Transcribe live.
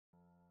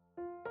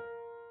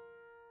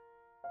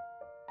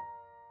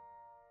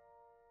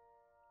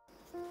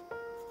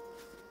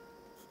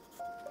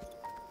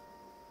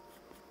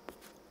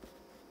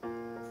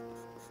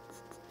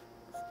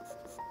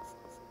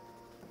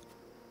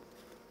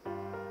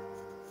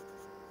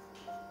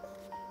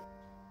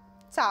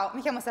Ciao,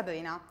 mi chiamo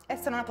Sabrina e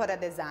sono una product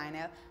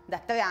designer. Da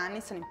 3 anni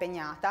sono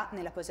impegnata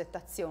nella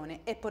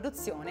progettazione e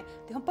produzione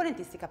di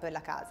componentistica per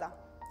la casa.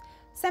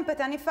 Sempre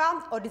 3 anni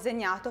fa ho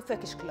disegnato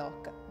Freakish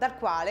Clock, dal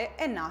quale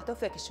è nato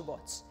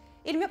FreakishWatch,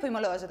 il mio primo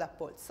orologio da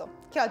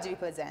polso, che oggi vi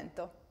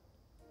presento.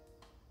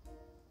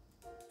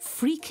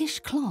 Freakish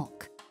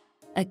Clock,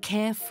 a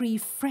carefree,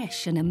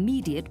 fresh and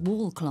immediate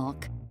wall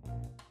clock.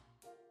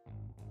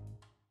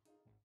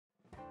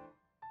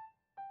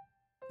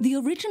 The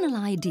original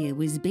idea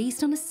was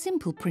based on a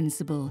simple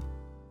principle,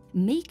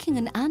 making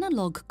an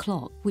analog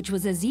clock which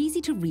was as easy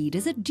to read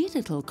as a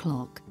digital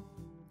clock.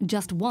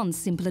 Just one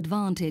simple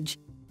advantage,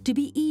 to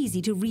be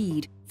easy to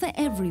read for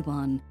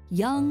everyone,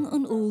 young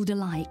and old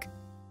alike,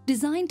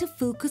 designed to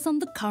focus on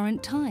the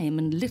current time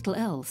and little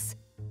else,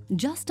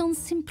 just on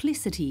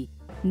simplicity,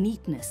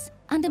 neatness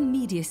and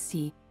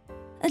immediacy,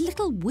 a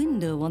little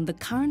window on the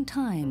current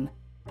time,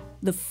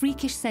 the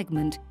freakish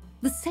segment,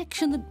 the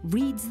section that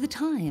reads the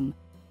time,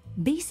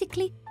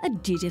 basically a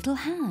digital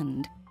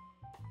hand.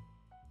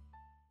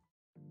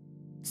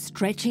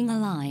 Stretching a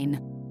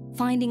line,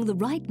 finding the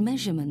right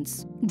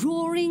measurements,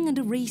 drawing and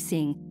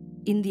erasing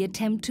in the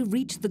attempt to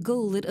reach the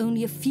goal that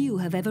only a few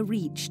have ever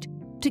reached,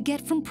 to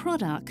get from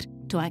product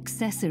to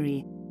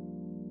accessory.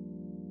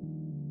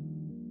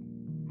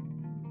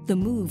 The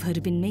move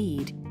had been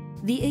made.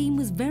 The aim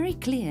was very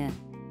clear.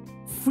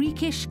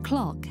 Freakish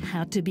Clock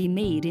had to be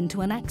made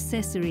into an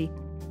accessory,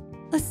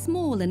 a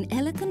small and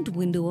elegant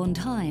window on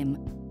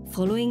time,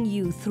 following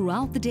you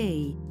throughout the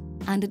day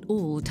and at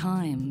all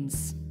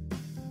times.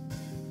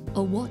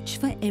 A watch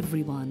for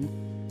everyone,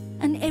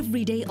 an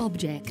everyday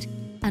object,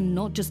 and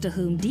not just a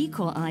home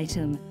decor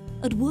item.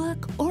 At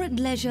work or at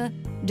leisure,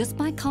 just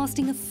by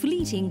casting a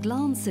fleeting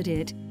glance at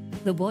it,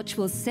 the watch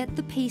will set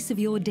the pace of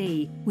your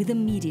day with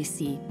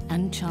immediacy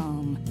and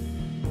charm.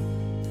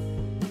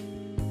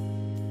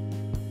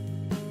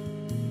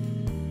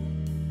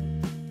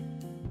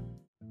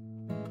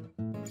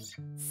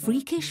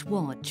 Freakish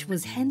Watch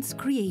was hence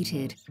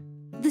created,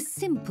 the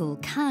simple,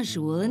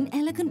 casual and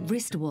elegant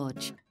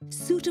wristwatch,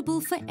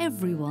 suitable for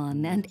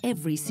everyone and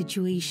every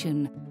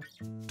situation.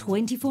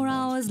 24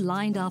 hours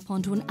lined up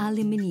onto an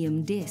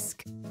aluminium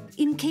disc,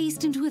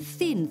 encased into a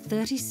thin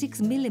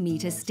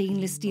 36mm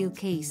stainless steel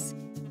case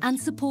and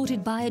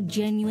supported by a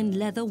genuine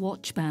leather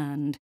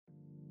watchband.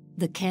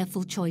 The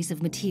careful choice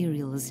of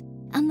materials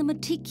and the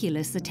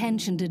meticulous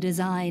attention to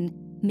design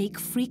make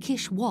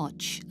Freakish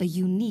Watch a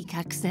unique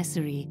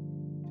accessory.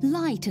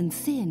 Light and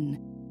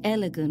thin,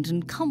 elegant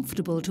and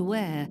comfortable to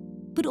wear,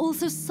 but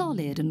also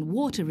solid and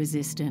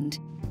water-resistant.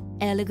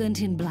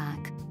 Elegant in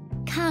black,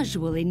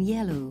 casual in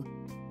yellow.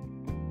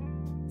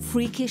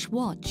 Freakish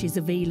Watch is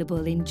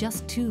available in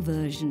just 2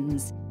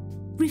 versions,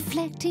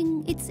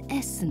 reflecting its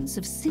essence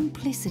of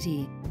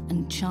simplicity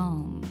and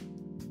charm.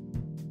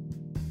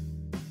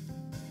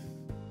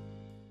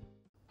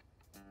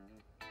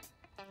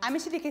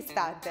 Amici di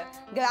Kickstarter,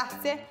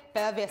 grazie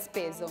per aver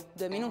speso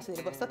 2 minuti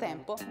del vostro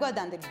tempo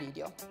guardando il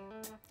video.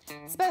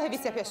 Spero che vi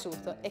sia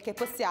piaciuto e che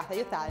possiate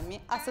aiutarmi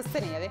a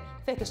sostenere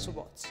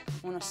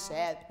FreakishWatch. Uno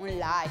share, un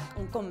like,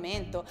 un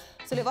commento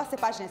sulle vostre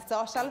pagine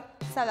social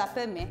sarà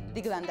per me di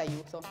grande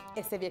aiuto.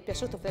 E se vi è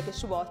piaciuto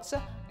FreakishWatch,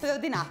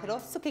 preordinatelo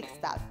su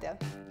Kickstarter.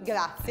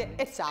 Grazie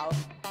e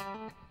ciao!